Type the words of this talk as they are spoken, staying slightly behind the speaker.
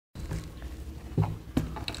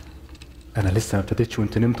انا لسه ما ابتديتش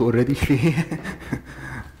وانت نمت اوريدي في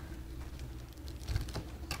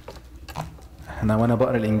انا وانا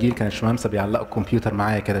بقرا الانجيل كان الشمامسه بيعلقوا الكمبيوتر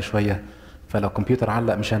معايا كده شويه، فلو الكمبيوتر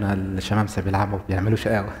علق مش انا، الشمامسه بيلعبوا بيعملوا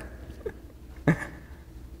شقاوه.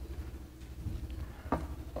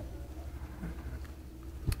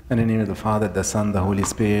 In the name of the Father, the Son, the Holy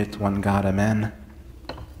Spirit, one God, Amen.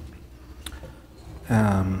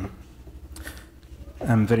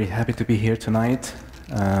 I'm very happy to be here tonight.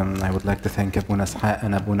 I would like to thank Abuna Ishaq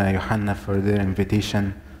and Abuna Yohanna for their invitation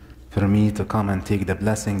for me to come and take the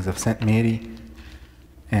blessings of Saint Mary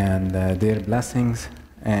and their blessings.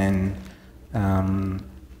 And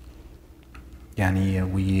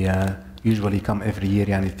we usually come every year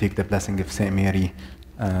to take the blessing of Saint Mary.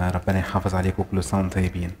 ربنا يحافظ عليكم كل سنة وانتم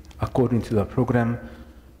طيبين. According to the program,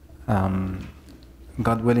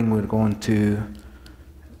 God willing, we're going to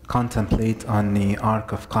contemplate on the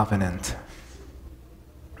Ark of Covenant.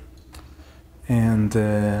 And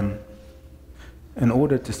in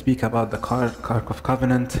order to speak about the Ark of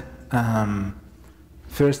Covenant,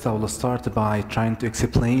 first I will start by trying to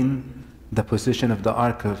explain the position of the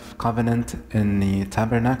Ark of Covenant in the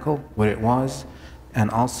tabernacle, where it was,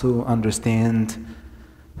 and also understand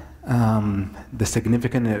the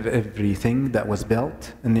significance of everything that was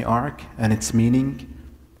built in the ark and its meaning,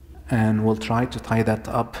 and we'll try to tie that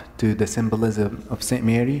up to the symbolism of Saint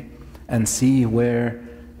Mary and see where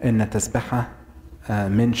in the Tasbihah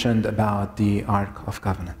mentioned about the Ark of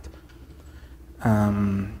Covenant.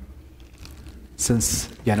 Since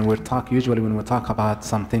usually when we talk about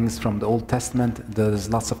some things from the Old Testament, there's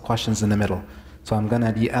lots of questions in the middle. So I'm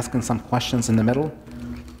gonna be asking some questions in the middle.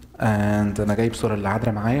 And أنا جايب صورة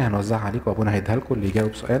العذراء معايا هنوزعها عليكم وأبونا هيديها لكم اللي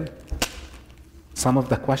يجاوب سؤال. Some of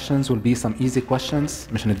the questions will be some easy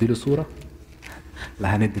questions. مش هنديله صورة.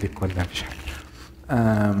 لا هندي للكل مفيش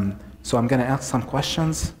حاجة. So I'm gonna ask some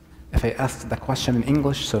questions. If I ask the question in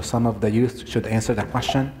English, so some of the youth should answer the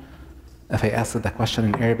question. If I ask the question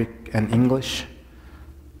in Arabic and English,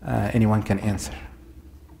 anyone can answer.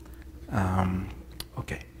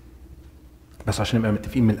 Okay. بس عشان نبقى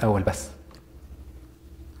متفقين من الأول بس.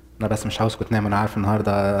 أنا بس مش عاوزكم تناموا، أنا عارف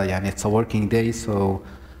النهارده it's a working day, so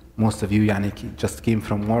most of you just came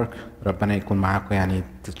from work. ربنا يكون معاكم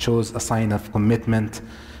it shows a sign of commitment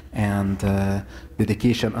and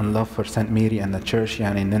dedication and love for Saint Mary and the church.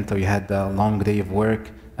 إن أنتوا you had a long day of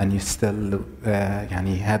work and you still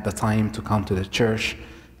had the time to come to the church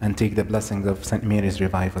and take the blessings of Saint Mary's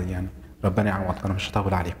revival. ربنا يعوضكم، أنا مش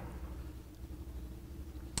هطول عليكم.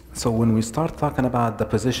 So when we start talking about the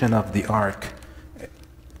position of the ark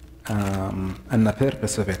and the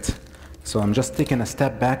purpose of it, so I'm just taking a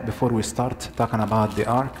step back before we start talking about the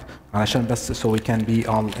ark, علشان بس so we can be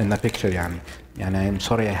all in the picture. I'm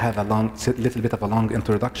sorry I have a little bit of a long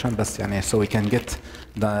introduction, بس so we can get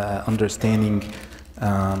the understanding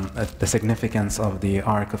the significance of the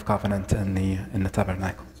Ark of Covenant in the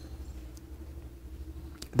tabernacle.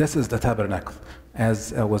 This is the tabernacle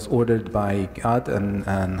as was ordered by God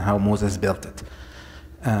and how Moses built it.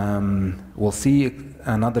 We'll see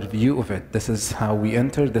another view of it. This is how we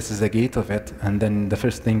enter, this is the gate of it, and then the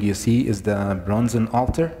first thing you see is the bronzen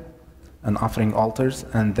altar and offering altars,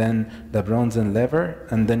 and then the bronzen laver,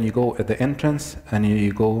 and then you go at the entrance and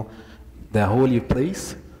you go the holy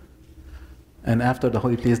place, and after the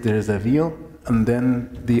holy place there is a veil, and then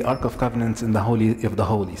the Ark of Covenant in the Holy of the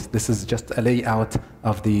Holies. This is just a layout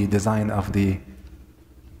of the design of the...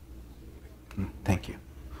 Thank you.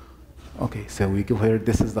 Okay, so we go here,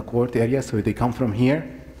 this is the court area, so they come from here,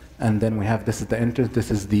 and then we have, this is the entrance,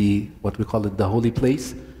 this is the, what we call it, the holy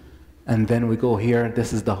place, and then we go here,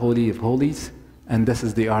 this is the Holy of Holies, and this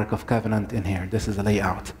is the Ark of Covenant in here. This is a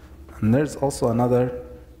layout. And there's also another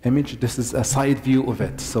image, this is a side view of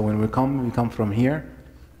it. So when we come from here,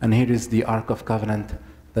 and here is the Ark of Covenant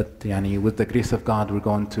that, with the grace of God, we're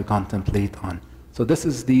going to contemplate on. So this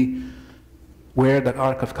is where the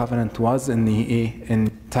Ark of Covenant was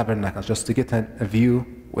in tabernacle, just to get a view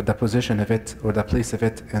with the position of it or the place of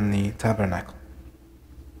it in the tabernacle.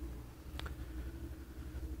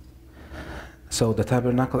 So the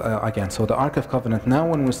tabernacle again. So the Ark of Covenant. Now,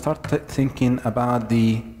 when we start thinking about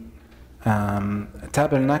the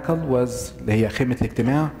tabernacle, was هي خيمة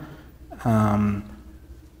الاجتماع,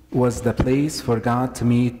 was the place for God to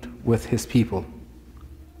meet with His people.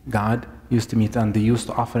 God used to meet and they used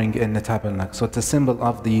to offering in the tabernacle. So it's a symbol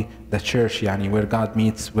of the church, where God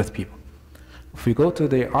meets with people. If we go to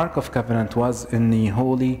the Ark of Covenant, was in the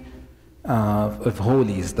Holy of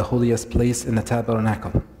Holies, the holiest place in the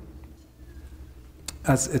tabernacle.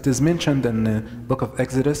 As it is mentioned in the book of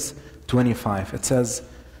Exodus 25, it says,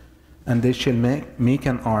 and they shall make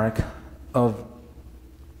an ark of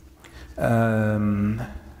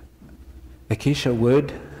Acacia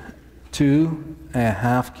wood,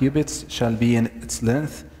 2.5 cubits shall be in its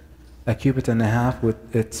length, 1.5 cubits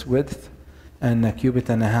with its width, and 1.5 cubits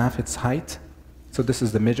its height. So this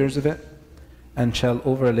is the measures of it. And shall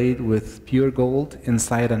overlay it with pure gold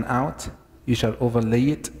inside and out. You shall overlay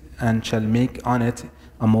it and shall make on it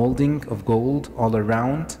a molding of gold all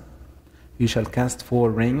around. You shall cast 4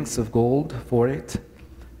 rings of gold for it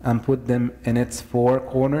and put them in its 4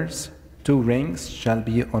 corners. 2 rings shall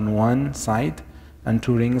be on one side and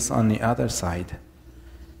 2 rings on the other side.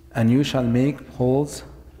 And you shall make poles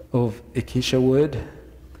of acacia wood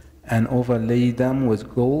and overlay them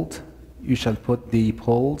with gold. You shall put the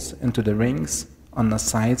poles into the rings on the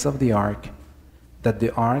sides of the ark, that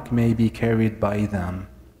the ark may be carried by them.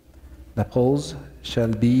 The poles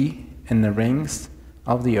shall be in the rings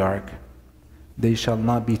of the ark. They shall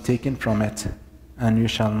not be taken from it, and you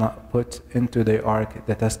shall not put into the ark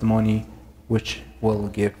the testimony which will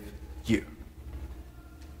give you.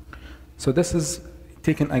 So this is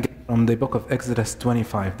taken again from the book of Exodus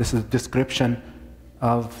 25. This is a description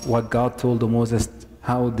of what God told Moses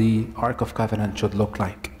how the Ark of Covenant should look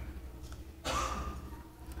like.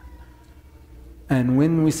 And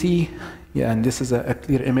when we see, and this is a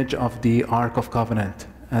clear image of the Ark of Covenant.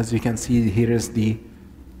 As you can see, here is the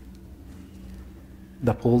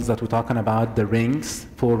poles that we're talking about, the rings,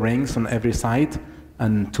 4 rings on every side,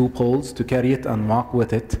 and 2 poles to carry it and walk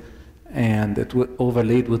with it. And it was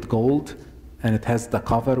overlaid with gold, and it has the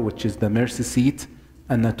cover, which is the mercy seat,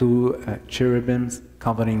 and the 2 cherubims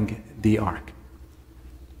covering the ark.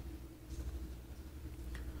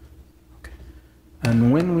 Okay.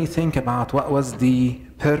 And when we think about what was the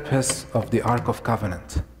purpose of the Ark of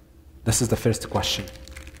Covenant, this is the first question.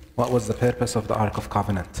 What was the purpose of the Ark of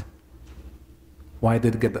Covenant? Why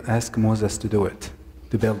did God ask Moses to do it,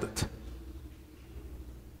 to build it?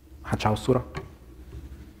 حد شاف الصورة؟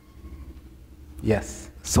 Yes.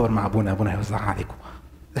 الصور مع أبونا هيوزعها عليكم.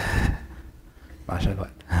 عشان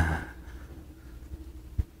الوقت.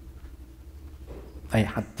 أي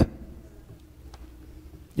حد.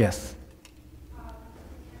 Yes.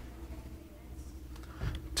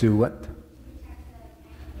 To what?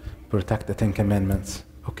 Protect the 10 Commandments.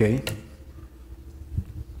 Okay.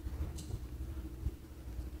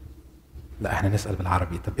 لا احنا نسأل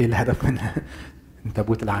بالعربي. طب ايه الهدف من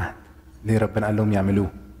تابوت العهد؟ ليه ربنا قال لهم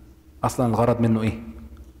يعملوه؟ اصلا الغرض منه ايه؟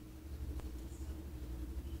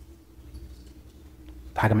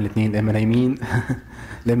 حاجة من الاثنين، اما نايمين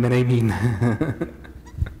لما نايمين.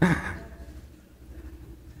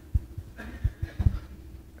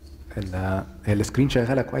 هي السكرين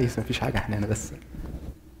شغالة كويس، مفيش حاجة، احنا هنا بس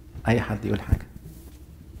اي حد يقول حاجة.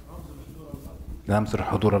 رمز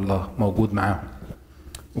حضور الله موجود معاهم.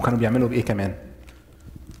 وكانوا بيعملوا بايه كمان؟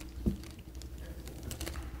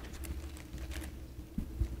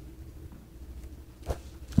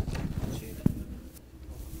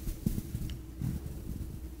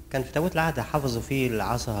 كان في تابوت العهد حفظوا فيه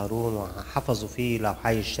العصا هارون، وحفظوا فيه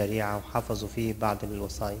لوحي الشريعة، وحفظوا فيه بعض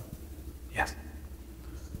الوصايا. Yes.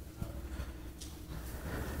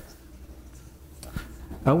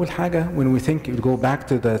 أول حاجة, when we think, we go back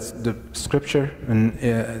to the scripture and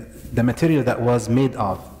the material that was made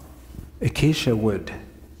of acacia wood.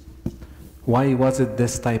 Why was it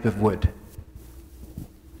this type of wood?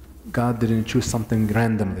 God didn't choose something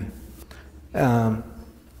randomly.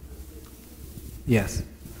 Yes.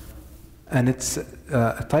 And it's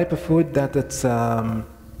a type of wood that it's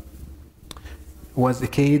was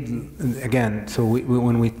decayed again. So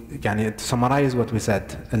when we to summarize what we said,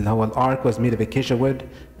 and how the ark was made of acacia wood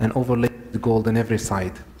and overlaid with gold on every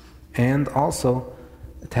side, and also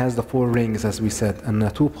it has the 4 rings, as we said, and the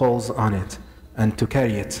 2 poles on it, and to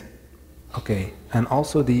carry it. Okay, and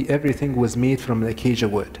also everything was made from the acacia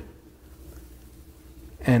wood.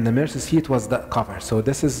 And the mercy seat was the cover. So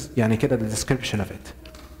this is كده the description of it.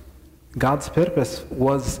 God's purpose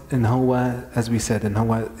was in how, as we said, in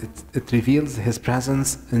how it reveals His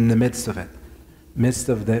presence in the midst of it, midst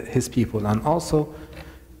of His people. And also,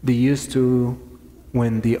 they used to,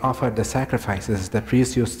 when they offered the sacrifices, the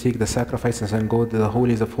priest used to take the sacrifices and go to the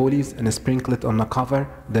holies of holies and sprinkle it on the cover,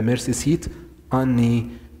 the mercy seat, on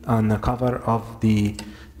the cover of the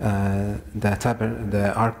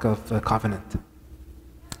Ark of Covenant,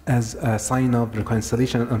 as a sign of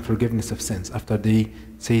reconciliation and forgiveness of sins. After they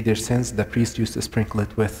say their sins, the priest used to sprinkle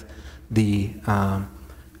it with the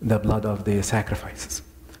blood of the sacrifices.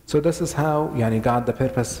 So this is how God, the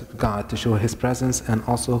purpose of God, to show His presence, and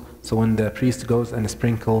also so when the priest goes and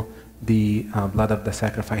sprinkle the blood of the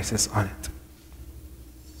sacrifices on it.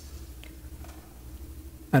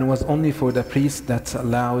 And it was only for the priest that's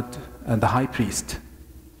allowed, the high priest,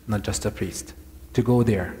 not just a priest, to go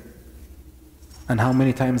there. And how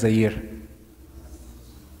many times a year?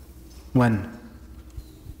 When?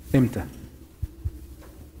 امتى؟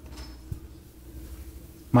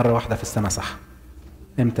 مرة واحدة في السنة صح.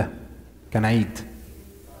 امتى؟ كان عيد.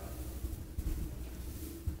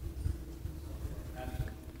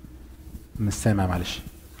 مش سامع معلش.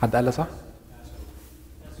 حد قال صح؟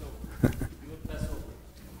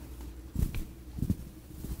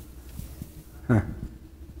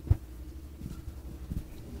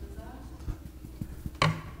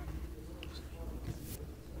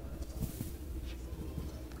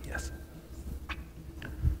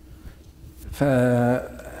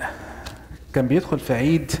 فكان بيدخل في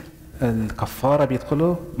عيد الكفارة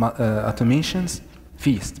بيدخلوا automations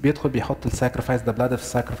feast بيدخل بيحط sacrifice the blood of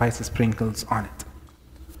sacrifice sprinkles on it.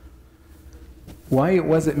 Why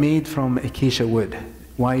was it made from acacia wood?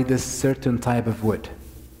 Why this certain type of wood?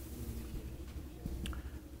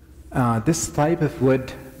 This type of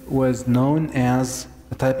wood was known as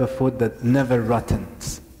a type of wood that never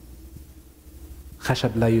rottens.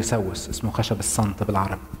 خشب لا يسوس اسمه خشب الصمت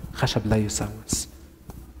بالعربي. خشب لا يسوس.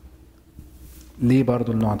 ليه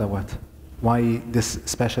برضو النوع دوت؟ Why this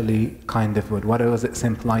especially kind of wood? What was it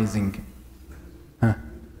symbolizing? ها؟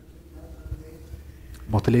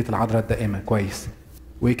 بطولية العذراء الدائمة كويس.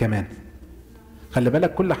 وإيه كمان؟ خلي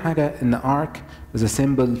بالك كل حاجة إن ark is a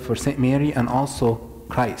symbol for Saint Mary and also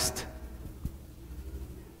Christ.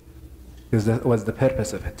 Because that was the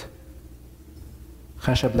purpose of it.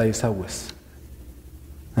 خشب لا يسوس.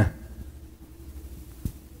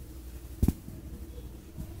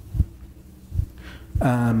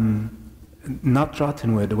 Not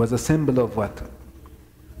rotten wood was a symbol of what?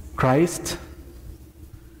 Christ.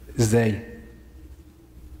 ازاي؟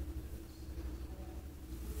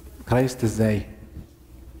 Christ ازاي؟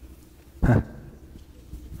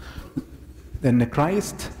 Then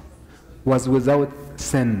Christ was without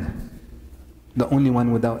sin, the only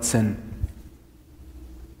one without sin.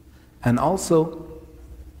 And also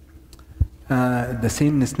the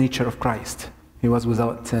sameness nature of Christ. He was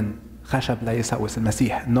without sin. خشب لا يسوس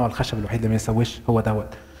المسيح النوع الخشب الوحيد اللي ما يسويش هو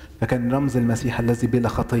دوت فكان رمز المسيح الذي بلا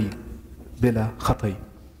خطية بلا خطية.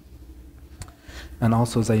 And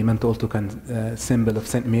also زي ما انت قلتوا كان symbol of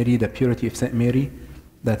Saint Mary, the purity of Saint Mary,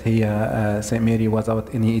 that Saint Mary was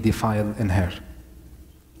without any defile in her.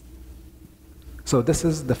 So this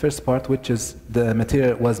is the first part, which is the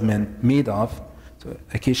material it was made of, so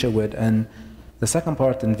acacia wood. And the second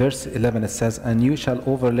part in verse 11 it says, and you shall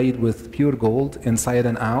overlay it with pure gold inside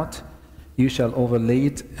and out. You shall overlay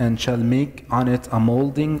it and shall make on it a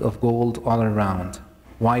molding of gold all around.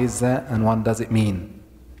 Why is that and what does it mean?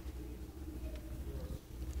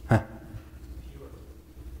 Huh?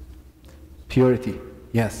 Purity.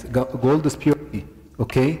 Yes, gold is purity.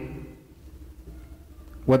 Okay?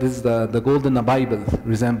 What is the gold in the Bible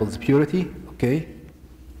resembles purity? Okay?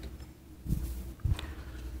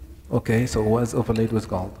 Okay, so it was overlaid with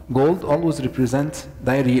gold. Gold always represents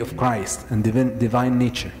the deity of Christ and divine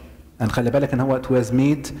nature. And خلي بالك ان هو it was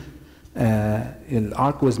made, the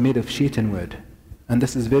ark was made of sheeten wood. And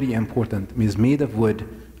this is very important. It is made of wood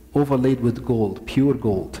overlaid with gold, pure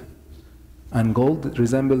gold. And gold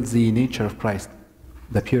resembles the nature of Christ,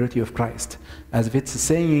 the purity of Christ. As if it's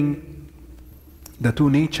saying the two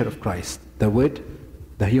nature of Christ, the wood,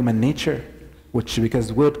 the human nature, which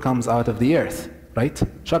because wood comes out of the earth, right?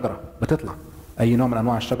 شجرة بتطلع. أي نوع من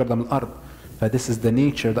أنواع الشجر ده من الأرض. This is the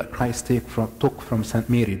nature that Christ took from Saint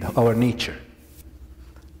Mary, our nature.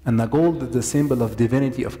 And the gold is the symbol of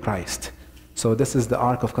divinity of Christ. So this is the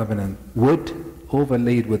Ark of Covenant. Wood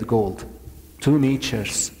overlaid with gold. Two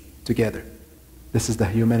natures together. This is the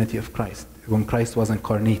humanity of Christ. When Christ was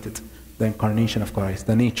incarnated, the incarnation of Christ,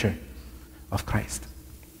 the nature of Christ.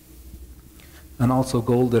 And also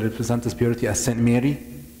gold that represents purity as Saint Mary.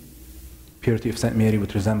 Purity of Saint Mary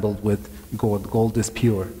which resembled with gold. Gold is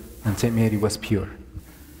pure. And Saint Mary was pure,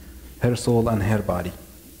 her soul and her body.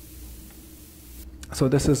 So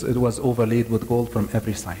it was overlaid with gold from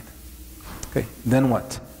every side. Okay, then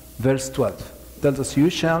what? Verse 12 tells us,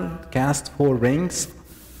 you shall cast 4 rings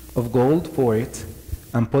of gold for it,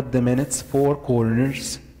 and put them in its 4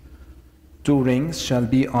 corners. 2 rings shall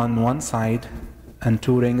be on one side, and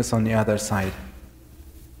 2 rings on the other side.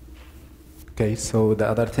 Okay, so the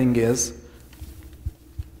other thing is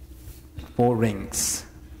 4 rings.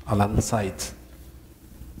 على السايد.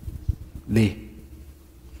 ليه؟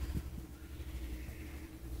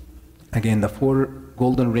 Again, the 4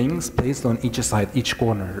 golden rings placed on each side, each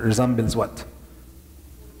corner, resembles what?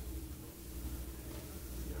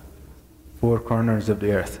 4 corners of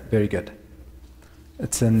the earth. Very good.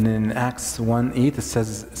 It's in Acts 1:8. It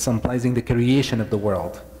says symbolizing the creation of the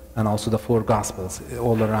world. and also the 4 Gospels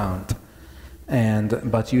all around.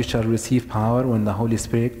 But you shall receive power when the Holy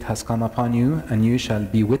Spirit has come upon you, and you shall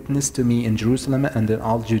be witness to me in Jerusalem and in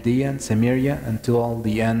all Judea and Samaria and to all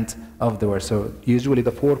the end of the world. So usually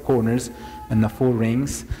the 4 corners and the 4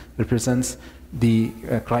 rings represents the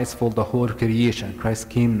Christ for the whole creation. Christ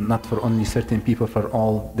came not for only certain people, for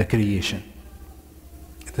all the creation.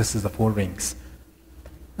 This is the 4 rings.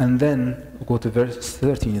 And then go to verse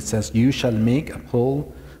 13. It says, you shall make a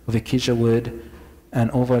pole of acacia wood and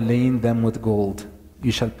overlaying them with gold.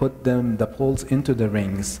 You shall put the poles into the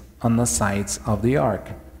rings on the sides of the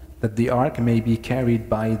ark, that the ark may be carried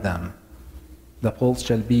by them. The poles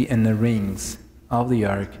shall be in the rings of the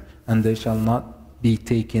ark, and they shall not be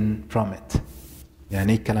taken from it.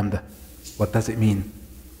 يعني الكلام ده? What does it mean?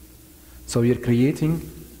 So you're creating,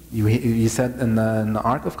 you said in the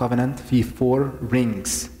Ark of Covenant, في 4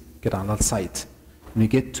 rings كده على الside. And you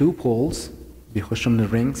get 2 poles, بيخشوا من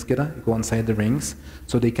rings كده, you go inside the rings,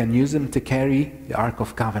 so they can use them to carry the Ark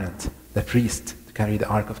of Covenant, the priest to carry the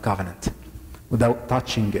Ark of Covenant without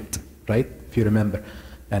touching it, right? If you remember.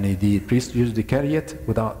 And the priest usually carry it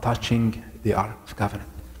without touching the Ark of Covenant.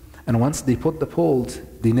 And once they put the poles,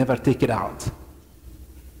 they never take it out.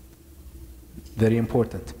 Very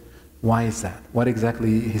important. Why is that? What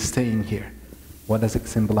exactly is saying here? What is it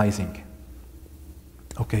symbolizing?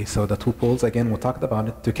 Okay, so the 2 poles, again, we talked about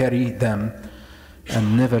it, to carry them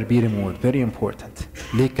and never be removed. Very important.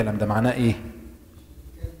 ليه الكلام ده معناه ايه؟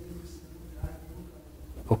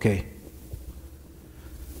 Okay.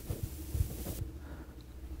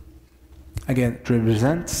 Again, it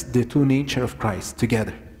represents the 2 nature of Christ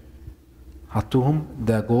together. حطوهم,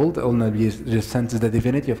 the gold represents the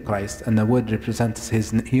divinity of Christ, and the wood represents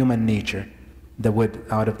his human nature, the wood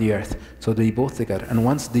out of the earth. So they both together. And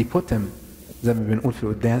once they put him, زي ما بنقول في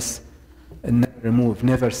القداس, never remove,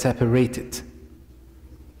 never separated,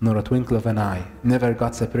 nor a twinkle of an eye, never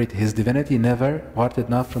got separated. His divinity never parted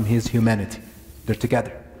not from his humanity. They're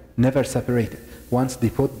together, never separated. Once they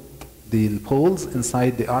put the poles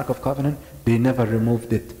inside the Ark of Covenant, they never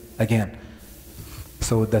removed it again.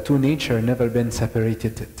 So the 2 nature never been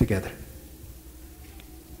separated together.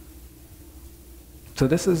 So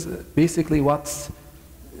this is basically what's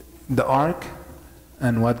the Ark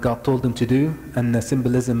and what God told them to do, and the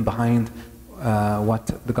symbolism behind what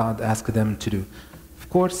the God asked them to do. Of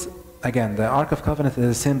course, again, the Ark of Covenant is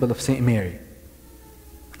a symbol of Saint Mary.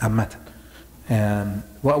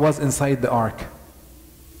 What was inside the Ark?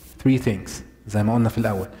 3 things. زي ما قلنا في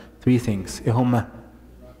الأول. 3 things. إيه هما؟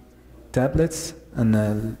 tablets and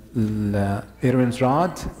Aaron's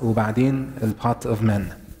rod وبعدين pot of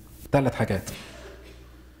manna. 3 حاجات.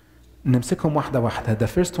 نمسكهم واحدة واحدة. The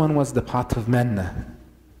first one was the pot of manna.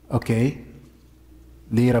 Okay.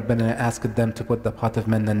 ليه ربنا asked them to put the pot of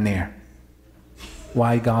manna in there?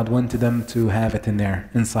 Why God wanted them to have it in there,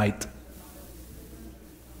 inside?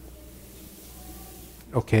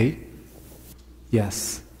 Okay.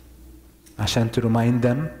 Yes. عشان to remind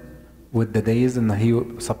them with the days, and he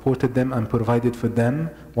supported them and provided for them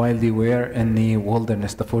while they were in the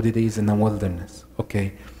wilderness, the 40 days in the wilderness.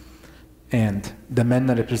 Okay. And the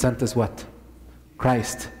manna represents what?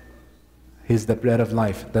 Christ. He's the bread of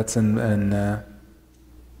life. That's in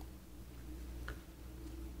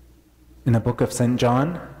the book of St.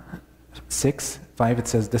 John 6:5, it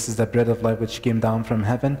says, this is the bread of life which came down from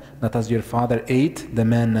heaven, not as your father ate the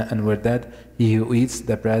manna and were dead. He who eats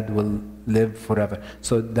the bread will live forever.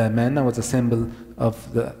 So the manna was a symbol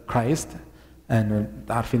of the Christ. And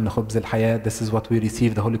عارفين خبز الحياة, this is what we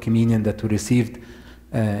received, the Holy Communion that we received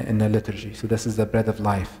in the liturgy. So this is the bread of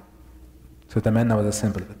life. So the manna was a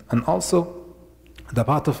symbol of it. And also, the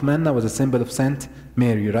pot of manna was a symbol of Saint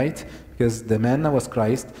Mary, right? Because the manna was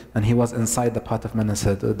Christ, and he was inside the pot of manna.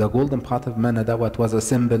 So the golden pot of manna, that what was a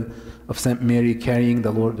symbol of Saint Mary carrying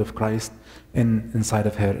the Lord of Christ inside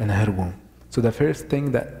of her, in her womb. So the first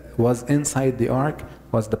thing that was inside the ark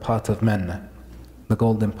was the pot of manna, the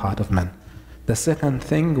golden pot of manna. The second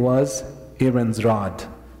thing was Aaron's rod.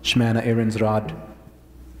 Shmana, Aaron's rod.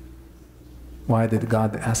 Why did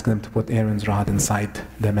God ask them to put Aaron's rod inside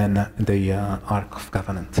the manna, the Ark of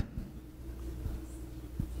Covenant?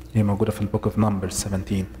 هي موجودة في book of Numbers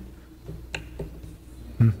 17.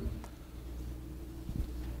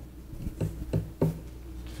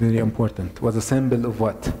 Very important. Was a symbol of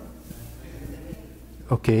what?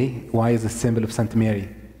 Okay, why is a symbol of Saint Mary?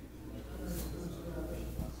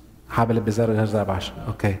 حبل البزار غير ذا بعشر.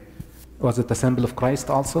 Okay. Was it a symbol of Christ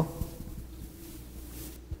also?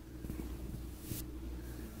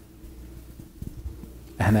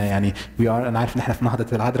 احنا يعني انا عارف ان احنا في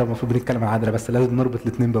نهضة العذراء المفروض بنتكلم عن العذراء، بس لازم نربط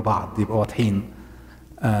الاثنين ببعض يبقوا واضحين.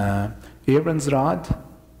 Aaron's rod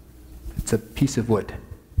It's a piece of wood,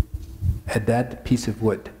 a dead piece of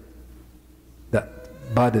wood that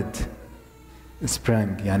budded,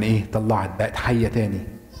 sprang. يعني ايه؟ طلعت، بقت حية تاني.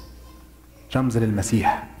 رمز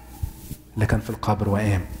للمسيح اللي كان في القبر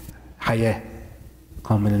وقام. حياة،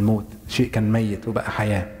 قام من الموت. شيء كان ميت وبقى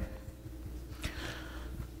حياة.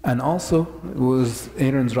 And also was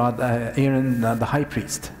Aaron's rod, Aaron the high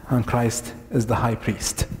priest, and Christ is the high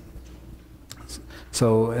priest.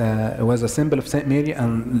 So it was a symbol of Saint Mary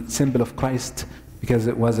and symbol of Christ because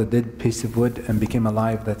it was a dead piece of wood and became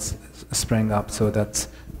alive that sprang up. So that's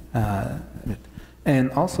it. And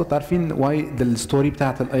also تعرفين why the story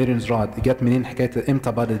بتاعت Aaron's rod جت منين؟ حكاية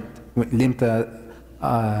امتى بدت، امتى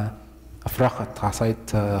أفرخت عصاية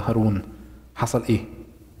هارون، حصل إيه؟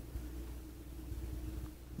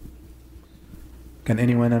 Can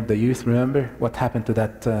any one of the youth remember what happened to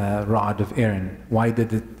that rod of Aaron? Why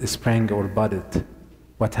did it spring or budded?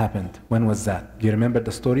 What happened? When was that? Do you remember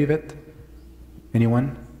the story of it? Anyone?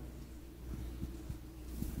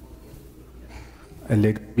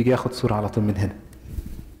 اللي بيجي ياخد صورة على طول من هنا.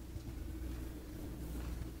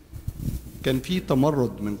 كان في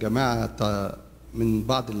تمرد من جماعة، من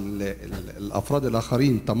بعض الأفراد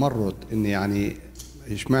الآخرين، تمرد إن يعني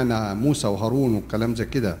اشمعنى موسى وهارون والكلام زي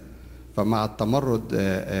كده. فمع التمرد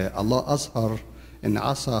الله أظهر إن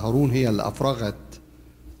عصا هارون هي اللي أفرغت،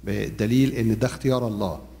 بدليل إن ده اختيار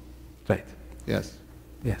الله. Right. Yes.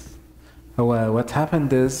 Yes. What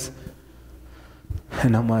happened is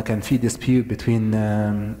إن هما كان في dispute between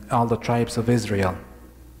all the tribes of Israel.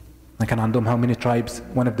 كان عندهم how many tribes?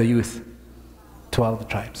 One of the youth. 12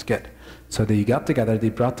 tribes. Good. So they got together. They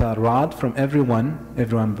brought a rod from everyone.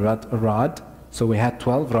 Everyone brought a rod. So we had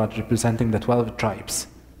 12 rods representing the 12 tribes.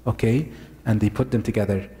 Okay, and they put them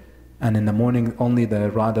together, and in the morning only the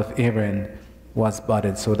rod of Aaron was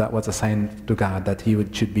budded, so that was a sign to God that he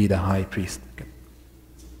should be the high priest.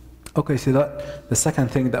 Okay, so that the second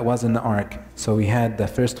thing that was in the ark. So we had the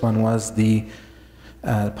first one was the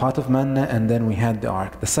pot of manna, and then we had the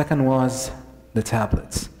ark. The second was the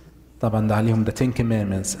tablets. طبعا ده عليهم the 10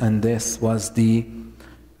 commandments, and this was the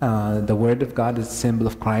word of God is the symbol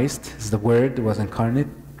of Christ. The word was incarnate,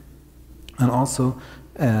 and also.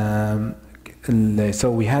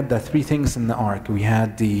 So we had the three things in the ark. We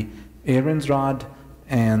had the Aaron's rod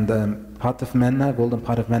and the pot of manna, golden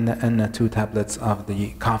pot of manna, and the 2 tablets of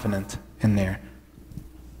the covenant in there.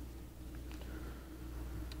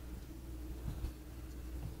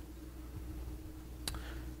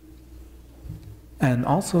 And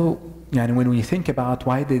also, when we think about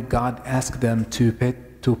why did God ask them to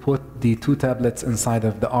put the 2 tablets inside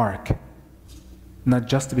of the ark, not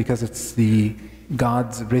just because it's the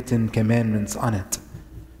God's written commandments on it.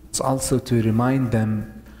 It's also to remind them.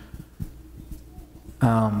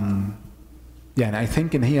 I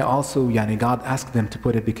think in here also, God asked them to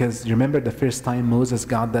put it because remember the first time Moses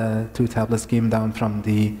got the 2 tablets came down from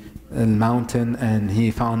the mountain and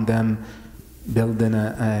he found them building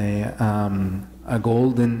a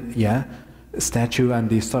golden statue and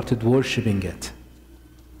they started worshiping it.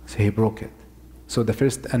 So he broke it. So the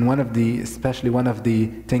first and especially one of the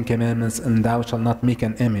 10 commandments, and thou shalt not make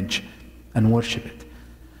an image and worship it.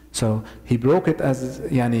 So he broke it as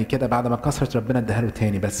كده بعد ما كسرت ربنا اداها له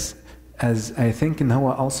تاني. بس as I think in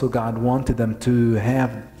هو also God wanted them to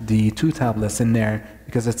have the 2 tablets in there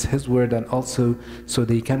because it's his word, and also so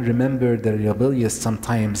they can remember the rebellious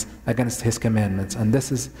sometimes against his commandments. And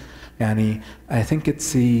this is I think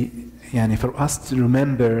it's for us to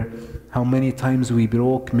remember how many times we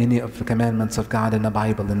broke many of the commandments of God in the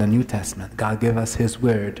Bible, in the New Testament. God gave us his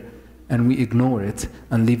word and we ignore it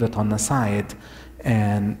and leave it on the side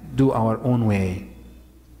and do our own way.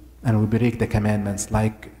 And we break the commandments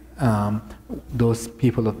like those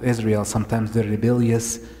people of Israel. Sometimes they're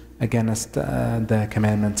rebellious against the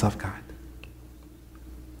commandments of God.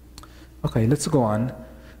 Okay, let's go on.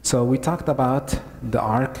 So we talked about the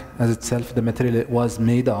ark as itself, the material it was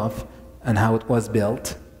made of, and how it was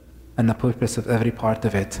built, and the purpose of every part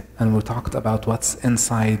of it. And we talked about what's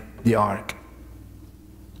inside the ark.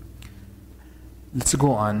 Let's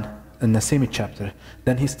go on in the same chapter.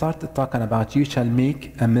 Then he started talking about you shall make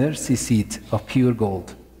a mercy seat of pure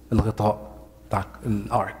gold. الغطاء بتاع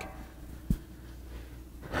الارك.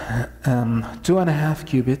 2.5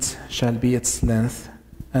 cubits shall be its length,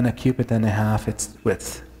 and 1.5 cubits its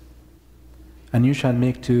width. And you shall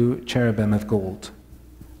make 2 cherubim of gold.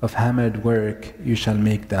 Of hammered work you shall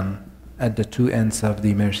make them at the 2 ends of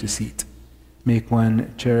the mercy seat. Make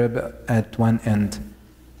 1 cherub at one end,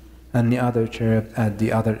 and the other cherub at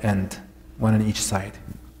the other end, one on each side.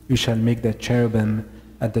 You shall make the cherubim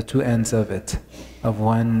at the 2 ends of it, of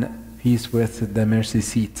one piece with the mercy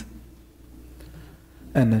seat.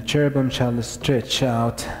 And the cherubim shall stretch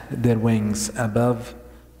out their wings above,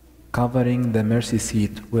 covering the mercy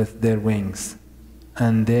seat with their wings,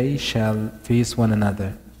 and they shall face one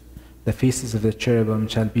another. The faces of the cherubim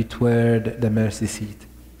shall be toward the mercy seat.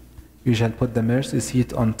 You shall put the mercy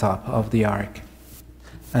seat on top of the ark,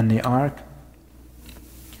 and the ark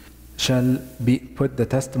shall put the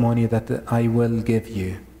testimony that I will give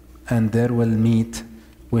you, and there will meet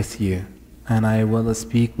with you, and I will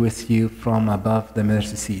speak with you from above the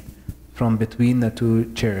mercy seat, from between the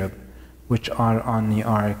two cherub, which are on the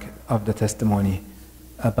ark of the testimony,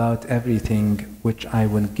 about everything which I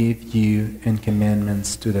will give you in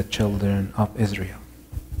commandments to the children of Israel.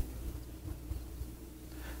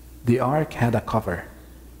 The ark had a cover,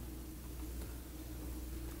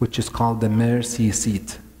 which is called the mercy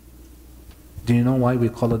seat. Do you know why we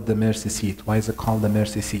call it the mercy seat? Why is it called the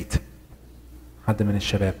mercy seat? حد من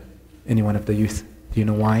الشباب? Any one of the youth? Do you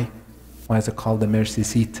know why? Why is it called the mercy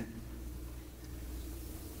seat?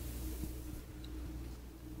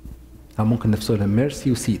 أو ممكن نفصلهم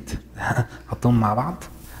mercy و seat. حطهم مع بعض.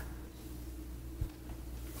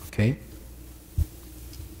 Okay.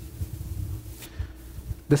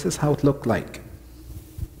 This is how it looked like.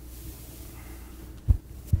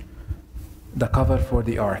 The cover for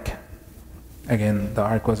the ark. Again, the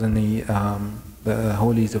ark was in the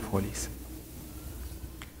holies of holies.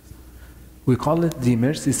 We call it the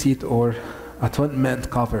mercy seat or atonement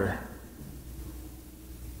cover.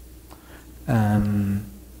 And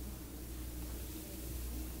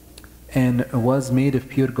it was made of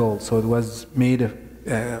pure gold. So it was made of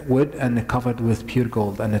wood and covered with pure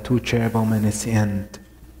gold, and the two cherubim in its end.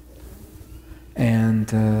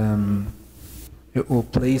 And it was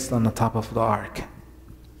placed on the top of the ark.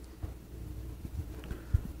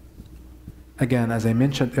 Again, as I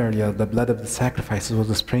mentioned earlier, the blood of the sacrifices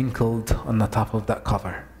was sprinkled on the top of that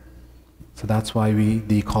cover. So that's why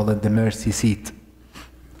they call it the mercy seat.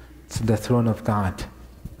 It's the throne of God.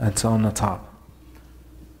 It's on the top.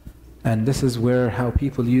 And this is how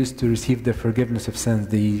people used to receive the forgiveness of sins.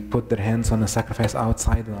 They put their hands on the sacrifice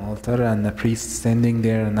outside the altar, and the priest standing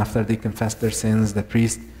there, and after they confess their sins, the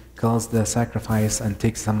priest kills the sacrifice and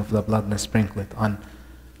takes some of the blood and sprinkle it on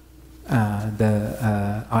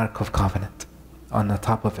the Ark of Covenant, on the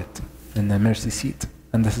top of it, in the mercy seat.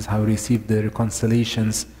 And this is how we receive the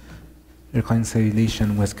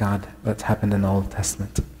reconciliation with God that happened in the Old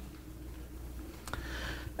Testament.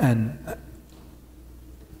 And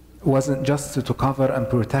it wasn't just to cover and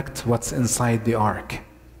protect what's inside the ark,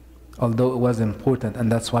 although it was important,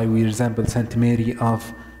 and that's why we resemble Saint Mary of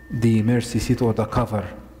the mercy seat or the cover,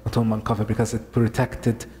 atonement cover, because it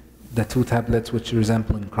protected the two tablets which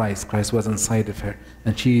resembling Christ. Christ was inside of her,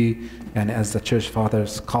 and she, and as the church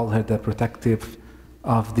fathers call her, the protective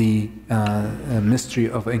of the mystery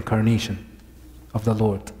of incarnation of the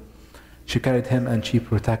Lord. She carried him and she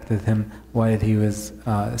protected him while he was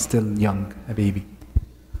still young, a baby.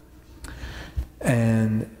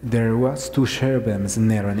 And there was two cherubims in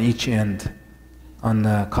there on each end on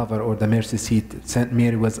the cover or the mercy seat. Saint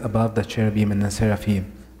Mary was above the cherubim and the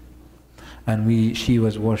seraphim, and she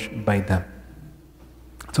was worshipped by them.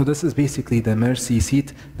 So this is basically the mercy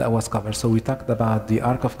seat that was covered. So we talked about the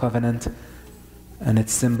Ark of Covenant and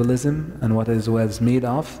its symbolism and what it was made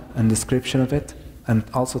of and description of it, and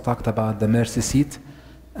also talked about the mercy seat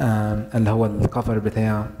اللي هو الcover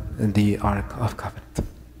بتاع the Ark of Covenant.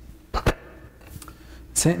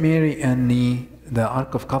 Saint Mary and the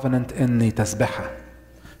Ark of Covenant in the Tasbeha.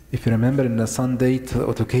 If you remember in the Sunday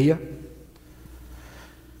Otukiya,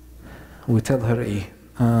 we tell her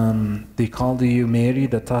they called you Mary,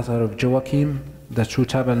 the daughter of Joachim, the true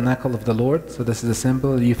tabernacle of the Lord. So this is a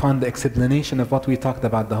symbol. You find the explanation of what we talked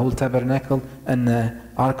about, the whole tabernacle and the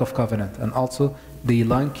Ark of Covenant. And also they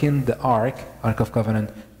liken the Ark of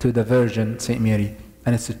Covenant, to the Virgin, Saint Mary.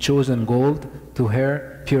 And it's a chosen gold to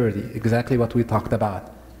her purity, exactly what we talked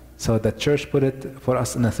about. So the church put it for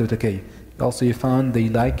us in the Thirty. Also you found they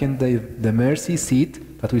likened the mercy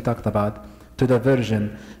seat that we talked about to the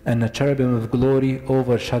Virgin, and the cherubim of glory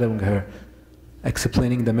overshadowing her,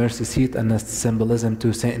 explaining the mercy seat and the symbolism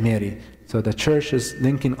to Saint Mary. So the church is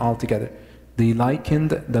linking all together. They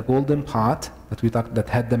likened the golden pot that we talked that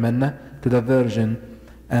had the manna to the Virgin,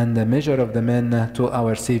 and the measure of the manna to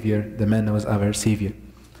our Savior. The manna was our Savior.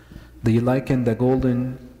 They likened the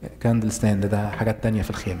golden candlestand. ده حاجات تانية في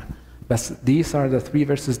الخيمة. But these are the three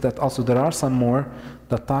verses that also there are some more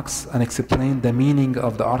that talks and explain the meaning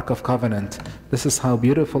of the Ark of Covenant. This is how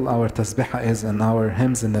beautiful our tasbihah is and our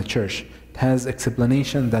hymns in the church. It has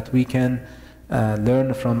explanation that we can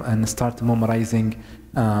learn from and start memorizing,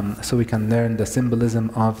 so we can learn the symbolism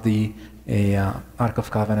of the Ark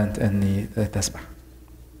of Covenant and the tasbihah.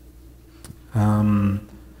 And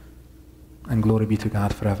glory be to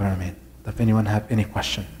God forever, amen. Does anyone have any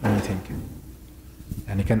question, anything?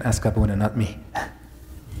 يعني can ask Abuna, not me.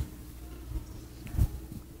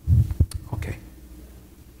 Okay.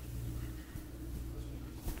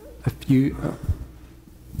 A few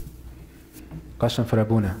question for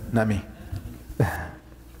Abuna, not me.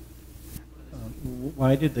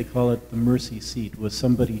 Why did they call it the mercy seat? Was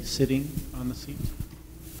somebody sitting on the seat?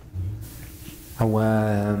 هو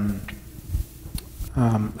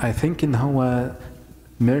I think in هو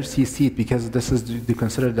mercy seat because this is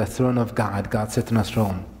considered the throne of God. God sits on a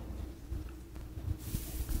throne.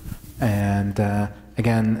 And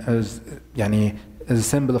again, as a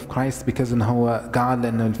symbol of Christ because in هو God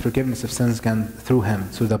and the forgiveness of sins can through him,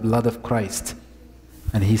 through the blood of Christ.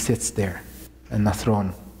 And he sits there in the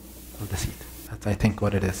throne of the seat. That's I think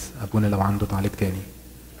what it is. أبونا لو عنده تعليق تاني.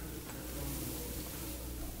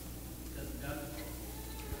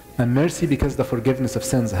 And mercy because the forgiveness of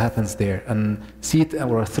sins happens there. And seat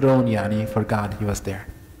or a throne يعني for God, he was there.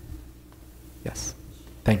 Yes.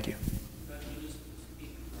 Thank you.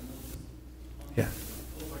 Yeah.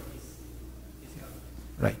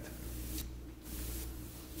 Right.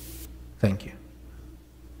 Thank you.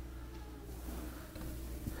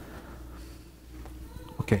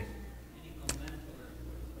 Okay.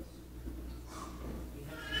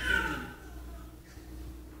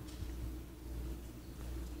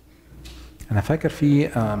 أنا فاكر في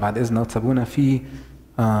بعد إذن تسابونا في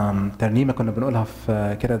ترنيمة كنا بنقولها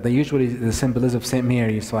في كده they usually the symbolism of Saint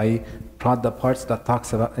Mary so I brought the parts that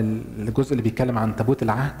talks about الجزء اللي بيتكلم عن تابوت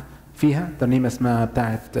العهد فيها ترنيمة اسمها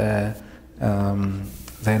بتاعت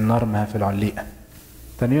زي النار في العليقة.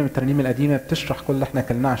 ترنيمة من الترنيم القديمة بتشرح كل اللي احنا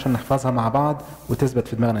اتكلمناه عشان نحفظها مع بعض وتثبت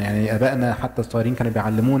في دماغنا. يعني آبائنا حتى الصغيرين كانوا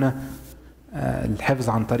بيعلمونا الحفظ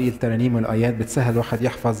عن طريق الترانيم والآيات بتسهل الواحد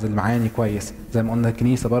يحفظ المعاني كويس. زي ما قلنا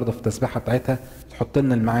الكنيسة برضه في التسبيحة بتاعتها تحط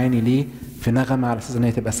لنا المعاني ليه في نغمة على أساس إن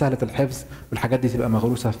هي تبقى سهلة الحفظ والحاجات دي تبقى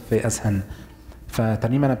مغروسة في أذهان.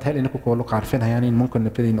 فترنيمة أنا بتهيألي إنكم كلكم عارفينها يعني ممكن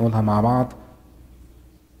نبتدي نقولها مع بعض.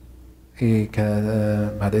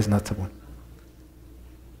 بعد إذن تسابون.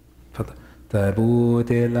 اتفضل.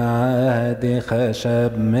 تابوت العهد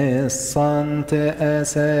خشب من الصمت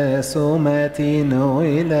أساسه متين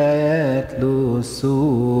ولايات له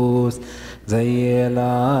السوس زي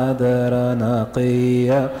العذراء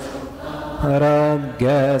نقية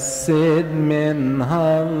جسد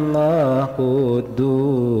منها الله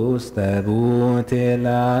قدوس. تابوت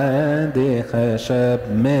العهد خشب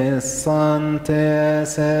من الصمت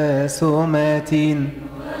أساسه متين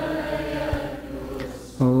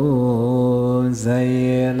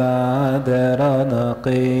زي العذراء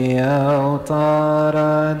نقية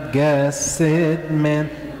وطارت جسد من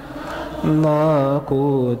الله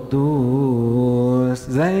قدوس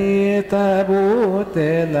زي تابوت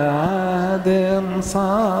العهد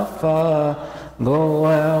مصفى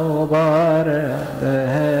جوه وبره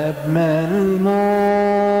ذهب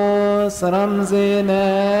ملموس رمز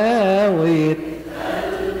ناوي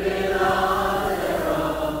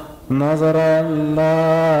نظر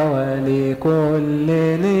الله ولكل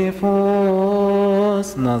نفوس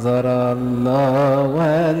نظر الله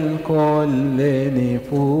ولكل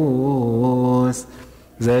نفوس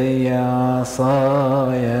زي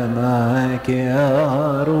عصايا معك يا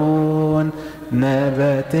هارون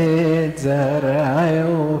نبتت زرع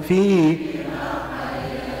وفيه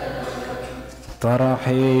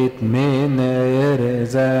طرحت من غير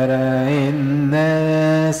زرع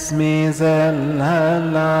الناس ميزلها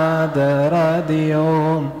العذراء دي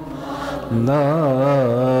يوم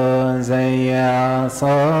الله زي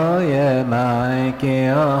عصايا معك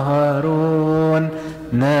يا هارون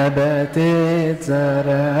نبتت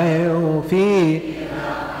زرع وفيه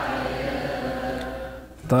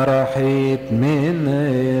طرحت من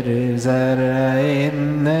غير زرع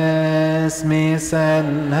الناس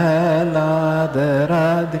مثلها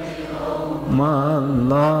العذراء مع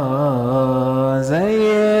الله زي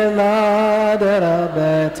العذراء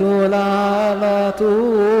بتول على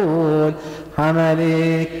طول حمل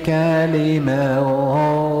الكلمة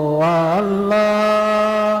وهو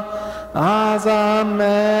الله أعظم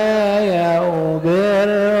ما يوبر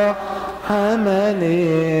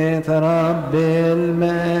حملت رب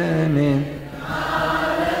المؤمن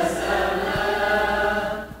على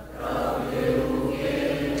السماء رب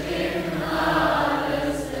المؤمن على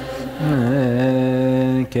السماء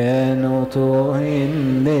كانوا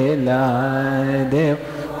توهن للعهد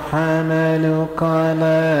حملوا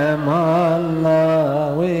كلام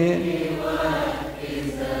الله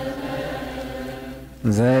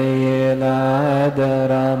زي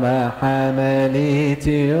العذراء ما حملت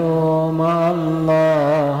يوم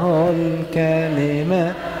الله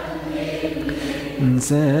الكلمة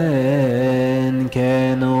إنسان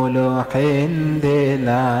كانوا لوحين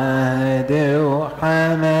للعهد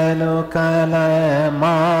وحملوا كلام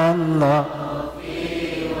الله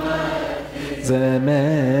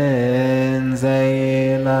زمان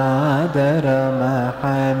زي العذراء ما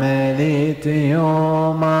حملت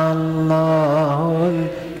يوم الله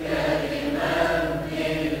الكلمة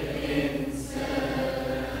الإنسان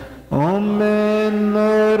أم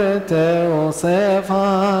النور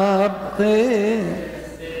توصفها بخير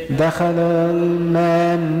دخلوا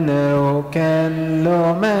المن وكان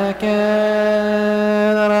له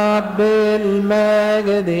مكان رب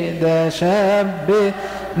المجد ده شبه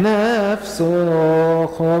نفسه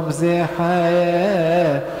خبز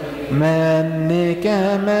حياة من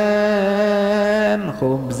كمان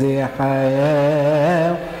خبز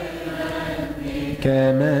حياة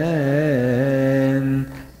كمان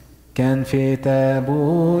كان في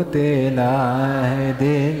تابوت العهد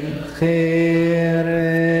الخير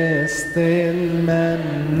است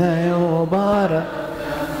المنة وبركة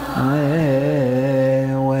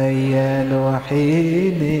ويا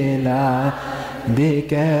الوحيد العهد دي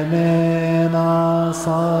كمان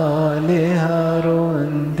عصالها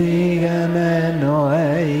رندي كمان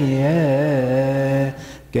وياه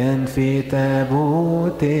كان في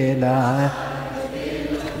تابوت العهد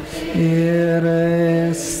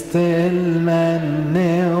رست المن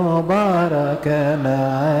وبركة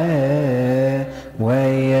معاه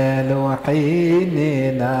ويا الوحيد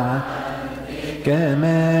العهد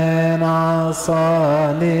كمان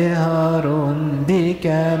عصالها رندي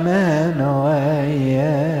كمان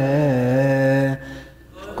وياه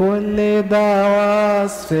كل ده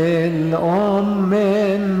وصف الأم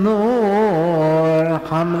النور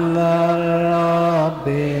حمل الرب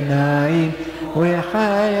نعيم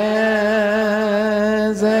وحياة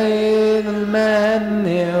زي المن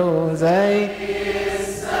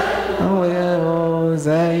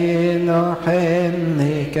وزي لوحين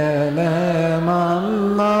كلام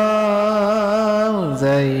الله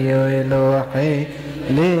زي لوحين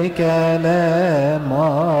لكلام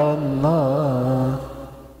الله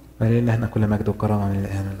ولله كل مجد وكرامة من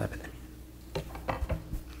الآن والأبد.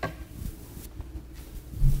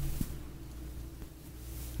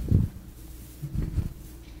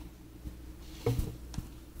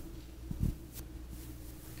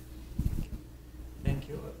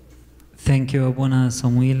 Thank you أبونا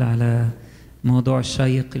صمويل على موضوع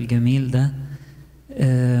الشيق الجميل ده.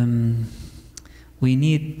 We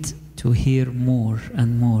need to hear more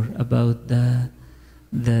and more about the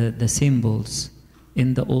symbols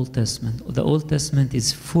in the Old Testament. The Old Testament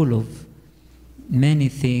is full of many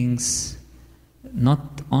things,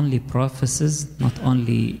 not only prophecies, not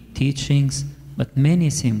only teachings, but many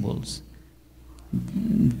symbols.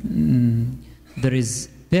 There is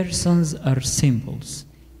persons are symbols,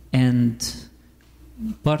 and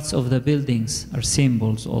parts of the buildings are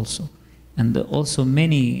symbols also, and also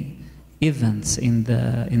many events in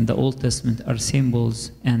the Old Testament are symbols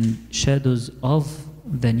and shadows of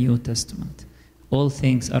the New Testament. All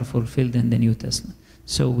things are fulfilled in the New Testament.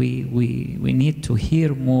 So we need to hear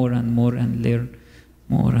more and more and learn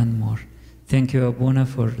more and more. Thank you, Abuna,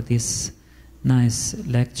 for this nice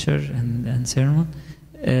lecture and sermon.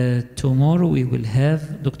 Tomorrow we will have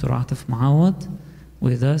Dr. Atif Maawad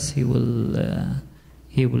with us. He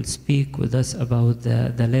will speak with us about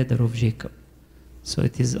the ladder of Jacob. So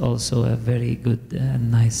it is also a very good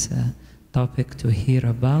and nice topic to hear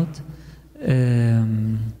about.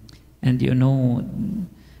 And you know,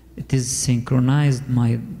 it is synchronized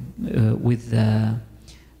with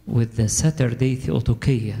the Saturday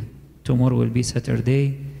Theotokia. Tomorrow will be Saturday,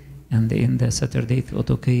 and in the Saturday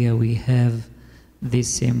Theotokia we have this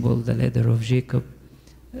symbol, the ladder of Jacob,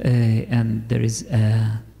 and there is a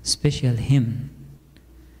special hymn,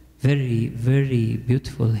 very, very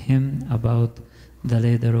beautiful hymn about the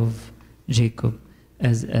ladder of Jacob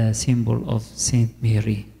as a symbol of Saint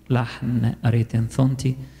Mary. لحن أريتن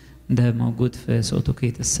ثونتي ده موجود في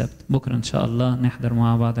سؤتوكية السبت. بكرة إن شاء الله نحضر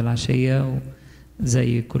مع بعض العشية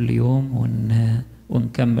زي كل يوم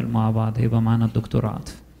ونكمل مع بعض. يبقى معنا الدكتور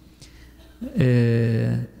عاطف.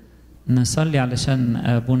 نصلي علشان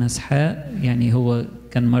أبونا إسحاق، يعني هو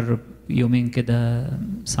كان مر يومين كده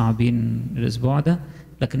صعبين الأسبوع ده،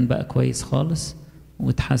 لكن بقى كويس خالص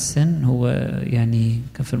وتحسن. هو يعني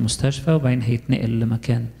كان في المستشفى وبعدين هيتنقل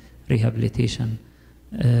لمكان ريهابيليتيشن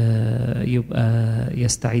يبقى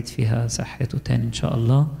يستعيد فيها صحته تاني إن شاء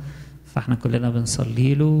الله. فاحنا كلنا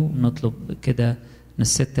بنصلي له ونطلب كده ان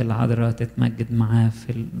الست العذراء تتمجد معاه في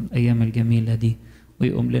الأيام الجميلة دي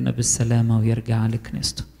ويقوم لنا بالسلامة ويرجع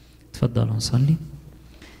لكنيسته. تفضلوا نصلي.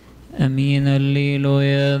 Amin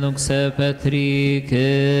alleluia doxa patrike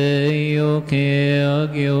ioke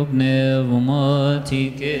agiobne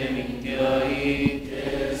vomatike mintiai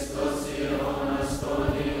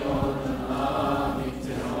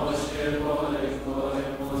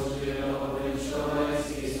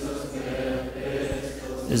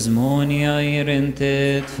زموني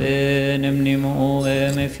ايرنتت في نمني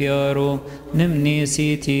مؤم فيارو نمني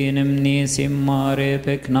سيتي نمني سماري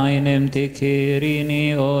بك ناينم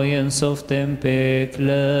تكيريني او ينصفتم بك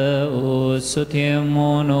لا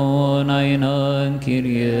ستيمونو ناينان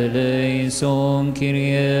كيريا ليسون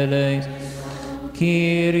كيريا ليس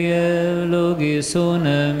كيريا لوجيسون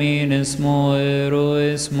امين اسمو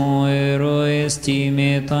ايرو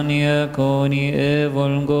استيمي تانيا كوني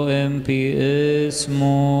ايفولغو امبي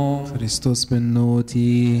اسمو Christos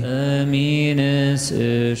benoti. امين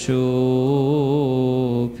اشوبي.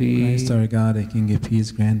 Christ our God, a King of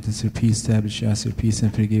peace, grant us your peace, establish us your peace,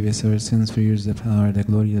 and forgive us our sins. For yours the power, the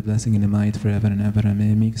glory, the blessing, and the might forever and ever.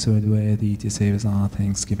 Amen. Make so worthy to save us all.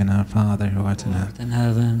 Thanksgiving our Father who art in heaven. In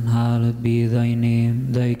heaven, hallowed be thy name.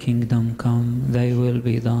 Thy kingdom come, thy will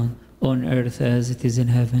be done, on earth as it is in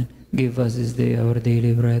heaven. Give us this day our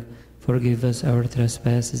daily bread. Forgive us our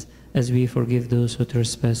trespasses, as we forgive those who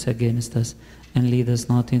trespass against us. And lead us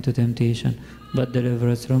not into temptation, but deliver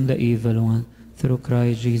us from the evil one. Through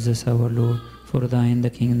Christ Jesus our Lord. For thine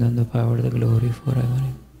the kingdom, the power, the glory forever.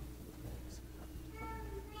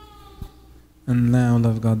 And now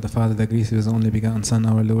love God the Father, the grace of His only begotten Son,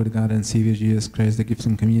 our Lord God and Savior Jesus Christ, the gift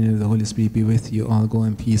and communion of the Holy Spirit be with you all. Go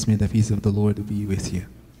in peace. May the peace of the Lord be with you.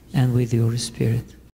 And with your spirit.